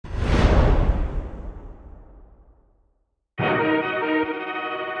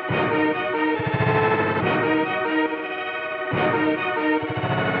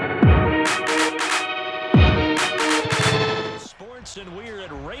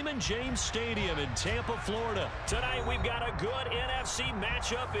Raymond James Stadium in Tampa, Florida. Tonight we've got a good NFC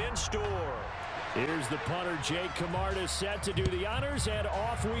matchup in store. Here's the punter, Jake Camarda, set to do the honors, and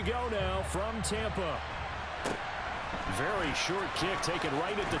off we go now from Tampa. Very short kick taken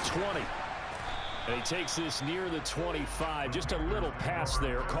right at the 20. And he takes this near the 25. Just a little pass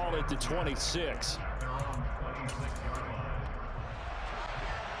there. Call it the 26.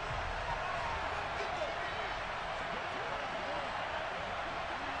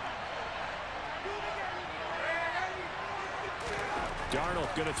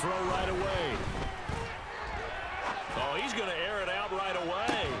 Darnold going to throw right away. Oh, he's going to air it out right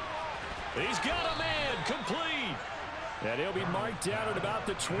away. He's got a man, complete. And he'll be marked down at about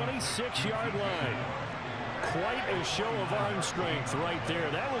the 26-yard line. Quite a show of arm strength right there.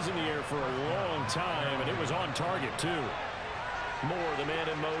 That was in the air for a long time, and it was on target, too. Moore, the man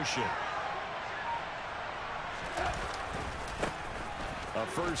in motion. A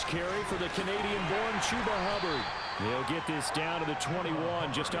first carry for the Canadian-born Chuba Hubbard. They'll get this down to the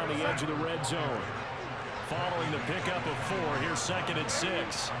 21, just on the edge of the red zone. Following the pickup of 4, here's 2nd and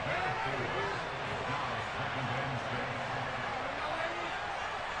 6.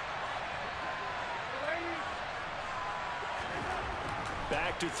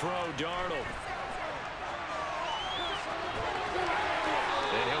 Back to throw, Darnold.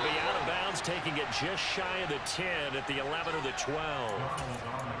 And he'll be out of bounds, taking it just shy of the 10 at the 11 or the 12.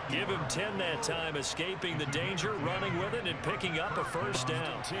 Give him 10 that time, escaping the danger, running with it, and picking up a first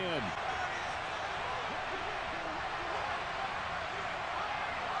down. 10.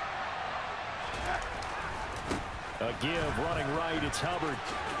 A give, running right, it's Hubbard.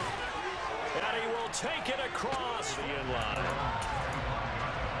 And he will take it across the end line.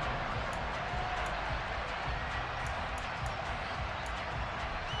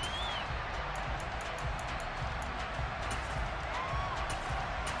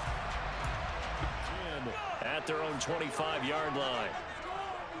 At their own 25-yard line.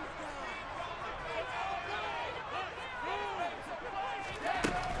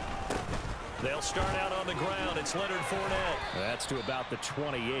 They'll start out on the ground. It's Leonard Fournette. That's to about the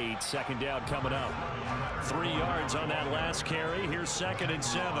 28. 2nd down coming up. 3 yards on that last carry. Here's 2nd and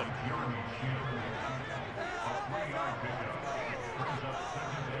 7.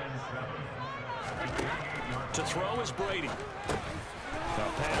 To throw is Brady. A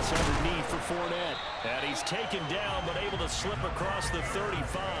pass underneath for Fournette. And he's taken down, but able to slip across the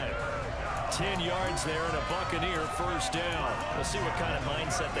 35. 10 yards there and a Buccaneer first down. We'll see what kind of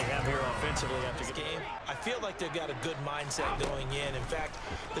mindset they have here offensively after the game. I feel like they've got a good mindset going in. In fact,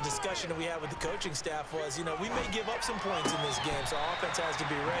 the discussion that we had with the coaching staff was, you know, we may give up some points in this game, so offense has to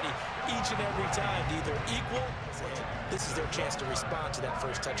be ready each and every time to either equal. This is their chance to respond to that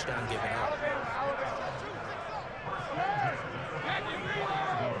first touchdown given up.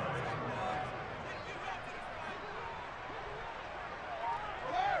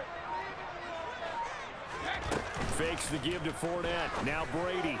 Fakes the give to Fournette. Now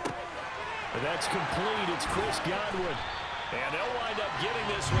Brady. That's complete. It's Chris Godwin. And they'll wind up getting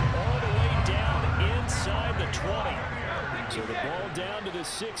this one all the way down inside the 20. So the ball down to the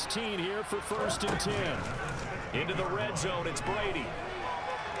 16 here for 1st and 10. Into the red zone, it's Brady.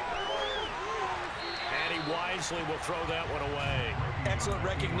 And he wisely will throw that one away. Excellent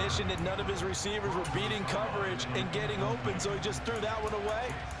recognition that none of his receivers were beating coverage and getting open, so he just threw that one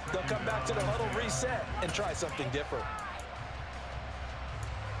away. They'll come back to the huddle, reset, and try something different.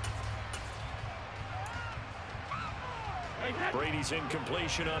 Brady's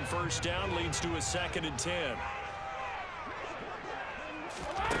incompletion on 1st down leads to a 2nd and 10.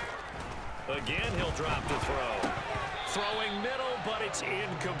 Again, he'll drop the throw. Throwing middle, but it's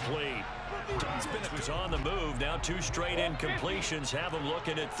incomplete. He was on the move. Now 2 straight incompletions have him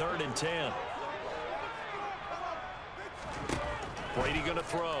looking at 3rd and 10. Brady going to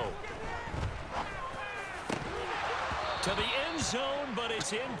throw. To the end zone, but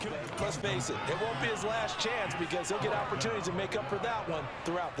it's incomplete. Let's face it, it won't be his last chance because he'll get opportunities to make up for that one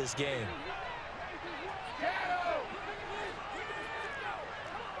throughout this game.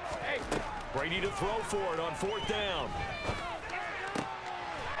 Brady to throw for it on 4th down.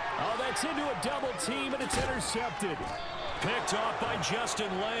 Oh, that's into a double team, and it's intercepted. Picked off by Justin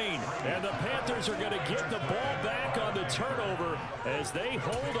Lane. And the Panthers are going to get the ball back on the turnover as they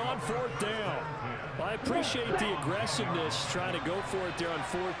hold on 4th down. I appreciate the aggressiveness trying to go for it there on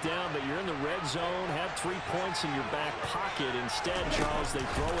 4th down, but you're in the red zone, have 3 points in your back pocket. Instead, Charles, they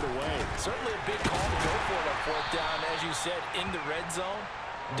throw it away. Certainly a big call to go for it on 4th down. As you said, in the red zone,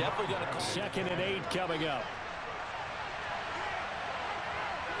 definitely going to call. 2nd and 8 coming up.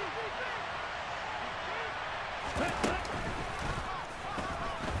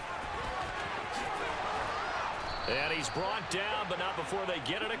 And he's brought down, but not before they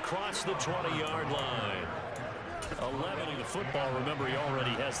get it across the 20-yard line. 11 the football. Remember, he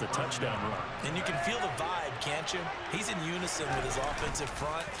already has the touchdown run. And you can feel the vibe, can't you? He's in unison with his offensive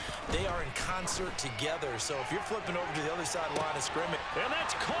front. They are in concert together. So if you're flipping over to the other side of the line of scrimmage. And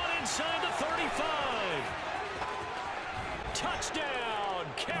that's caught inside the 35. Touchdown,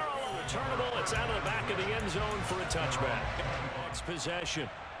 Carolina. Returnable. It's out of the back of the end zone for a touchback. Next possession.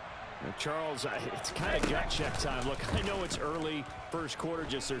 Charles, it's kind of gut check time. Look, I know it's early, first quarter,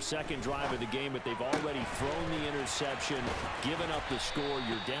 just their second drive of the game, but they've already thrown the interception, given up the score.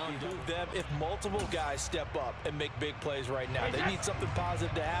 You're down. Move them if multiple guys step up and make big plays right now. They need something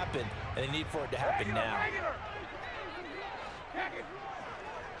positive to happen, and they need for it to happen now.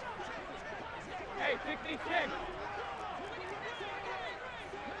 Hey, 66.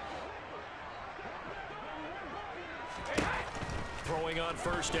 Throwing on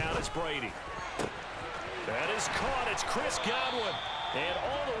first down is Brady. That is caught. It's Chris Godwin. And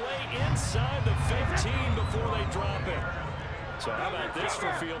all the way inside the 15 before they drop it. So how about this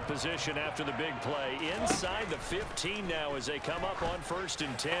for field position after the big play? Inside the 15 now as they come up on 1st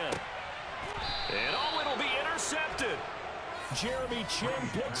and 10. And it'll be intercepted. Jeremy Chin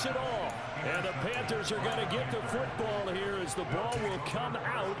picks it off. And the Panthers are going to get the football here as the ball will come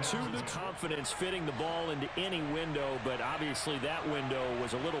out to the confidence fitting the ball into any window, but obviously that window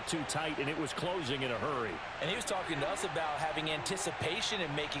was a little too tight and it was closing in a hurry. And he was talking to us about having anticipation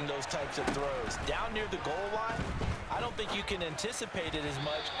in making those types of throws. Down near the goal line, I don't think you can anticipate it as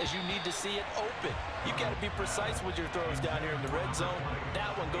much as you need to see it open. You've got to be precise with your throws down here in the red zone.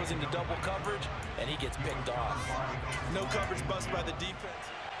 That one goes into double coverage, and he gets picked off. No coverage bust by the defense.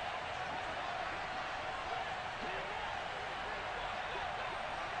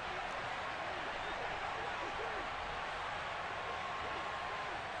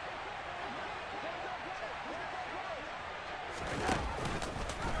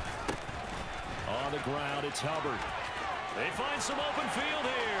 On the ground, it's Hubbard. They find some open field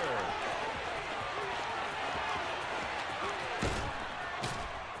here.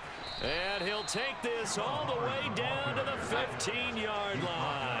 And he'll take this all the way down to the 15-yard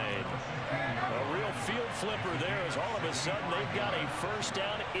line. A real field flipper there as all of a sudden they've got a first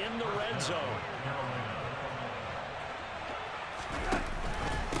down in the red zone.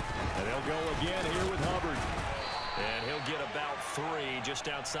 And they'll go again here with Hubbard. And he'll get about 3 just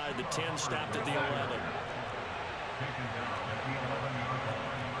outside the 10, stopped at the 11.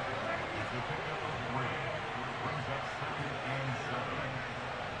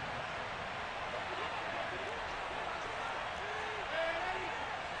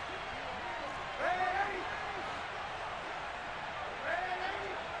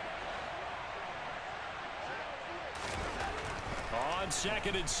 On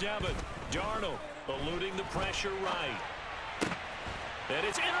 2nd and 7, Darnold eluding the pressure right. And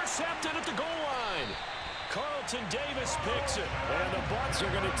it's intercepted at the goal line. Carlton Davis picks it. And the Bucs are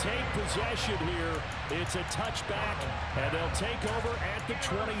going to take possession here. It's a touchback, and they'll take over at the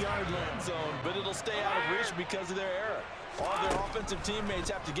 20-yard line. Zone, but it'll stay out of reach because of their error. All their offensive teammates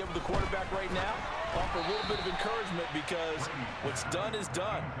have to give the quarterback right now, offer a little bit of encouragement because what's done is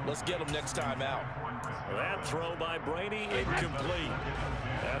done. Let's get them next time out. That throw by Brady, incomplete.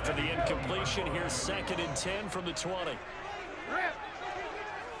 After the incompletion, here's 2nd and 10 from the 20.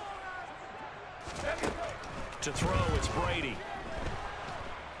 To throw, it's Brady.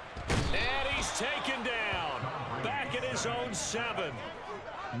 And he's taken down. Back at his own 7.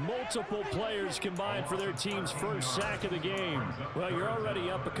 Multiple players combined for their team's first sack of the game. Well, you're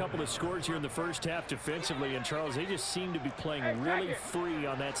already up a couple of scores here in the first half defensively, and Charles, they just seem to be playing really free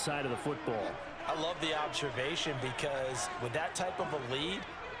on that side of the football. I love the observation because with that type of a lead,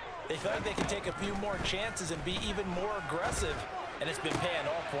 they feel like they can take a few more chances and be even more aggressive, and it's been paying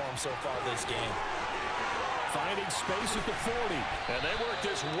off for them so far this game. Finding space at the 40, and they work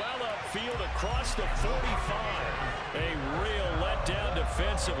this well upfield across the 45. A real letdown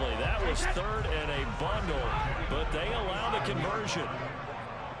defensively. That was 3rd and a bundle, but they allow the conversion.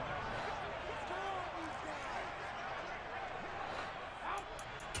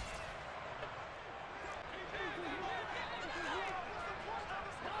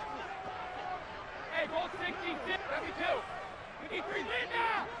 Hey, goal 66, 72. We need 3 lead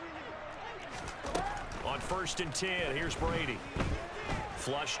now. On 1st and 10, here's Brady.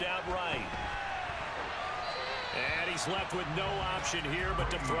 Flushed out right. And he's left with no option here but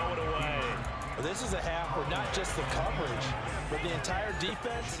to throw it away. Well, this is a half where not just the coverage, but the entire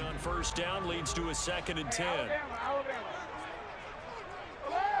defense. On 1st down leads to a 2nd and 10.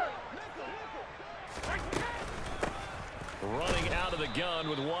 Running out of the gun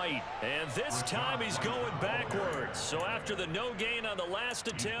with White. And this time he's going backwards. So after the no gain on the last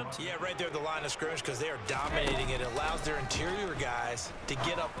attempt. Yeah, right there at the line of scrimmage because they are dominating it. It allows their interior guys to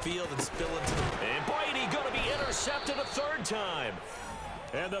get upfield and spill into the... And Brady going to be intercepted a third time.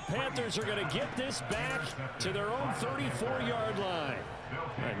 And the Panthers are going to get this back to their own 34-yard line.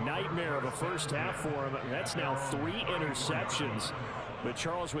 A nightmare of a first half for him. That's now 3 interceptions. But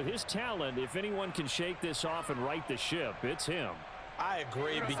Charles, with his talent, if anyone can shake this off and right the ship, it's him. I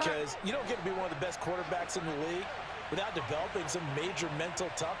agree, because you don't get to be one of the best quarterbacks in the league without developing some major mental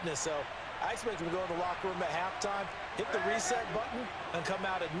toughness. So I expect him to go in the locker room at halftime, hit the reset button, and come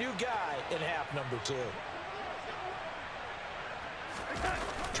out a new guy in half number 2.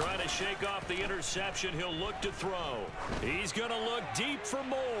 Trying to shake off the interception, he'll look to throw. He's going to look deep for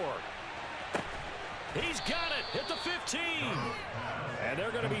more. He's got it at the 15. And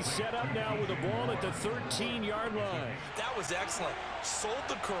they're going to be set up now with the ball at the 13-yard line. That was excellent. Sold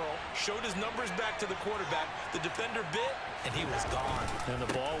the curl, showed his numbers back to the quarterback. The defender bit, and he was gone. And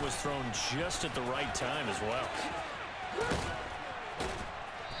the ball was thrown just at the right time as well.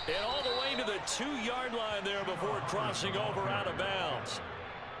 And all the way to the 2-yard line there before crossing over out of bounds.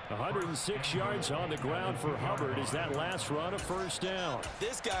 106 yards on the ground for Hubbard as that last run, a first down.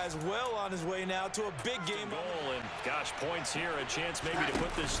 This guy's well on his way now to a big game goal, and gosh, points here, a chance maybe to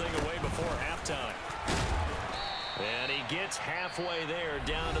put this thing away before halftime. And he gets halfway there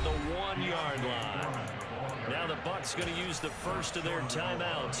down to the 1-yard line. Now the Bucs going to use the first of their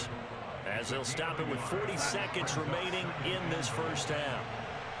timeouts as they'll stop it with 40 seconds remaining in this first half.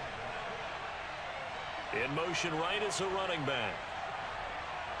 In motion right is a running back.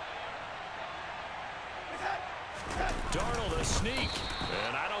 Darnold a sneak,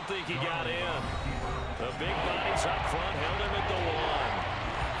 and I don't think he got in. The big bodies up front held him at the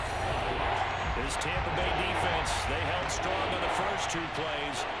 1. This Tampa Bay defense, they held strong on the first 2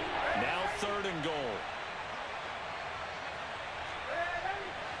 plays. Now 3rd and goal.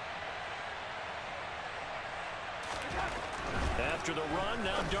 After the run,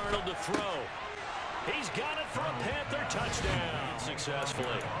 now Darnold to throw. He's got it for a Panther touchdown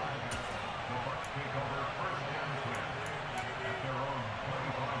successfully.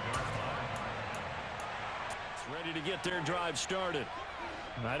 Ready to get their drive started.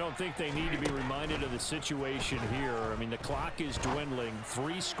 I don't think they need to be reminded of the situation here. I mean, the clock is dwindling.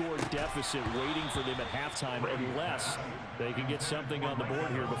 3-score deficit waiting for them at halftime unless they can get something on the board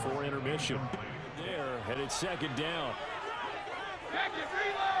here before intermission. There, headed 2nd down.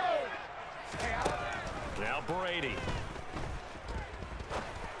 Now Brady.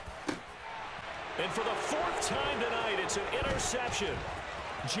 And for the 4th time tonight, it's an interception.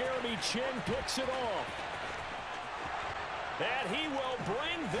 Jeremy Chin picks it off. And he will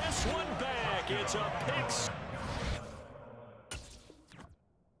bring this one back. It's a pick.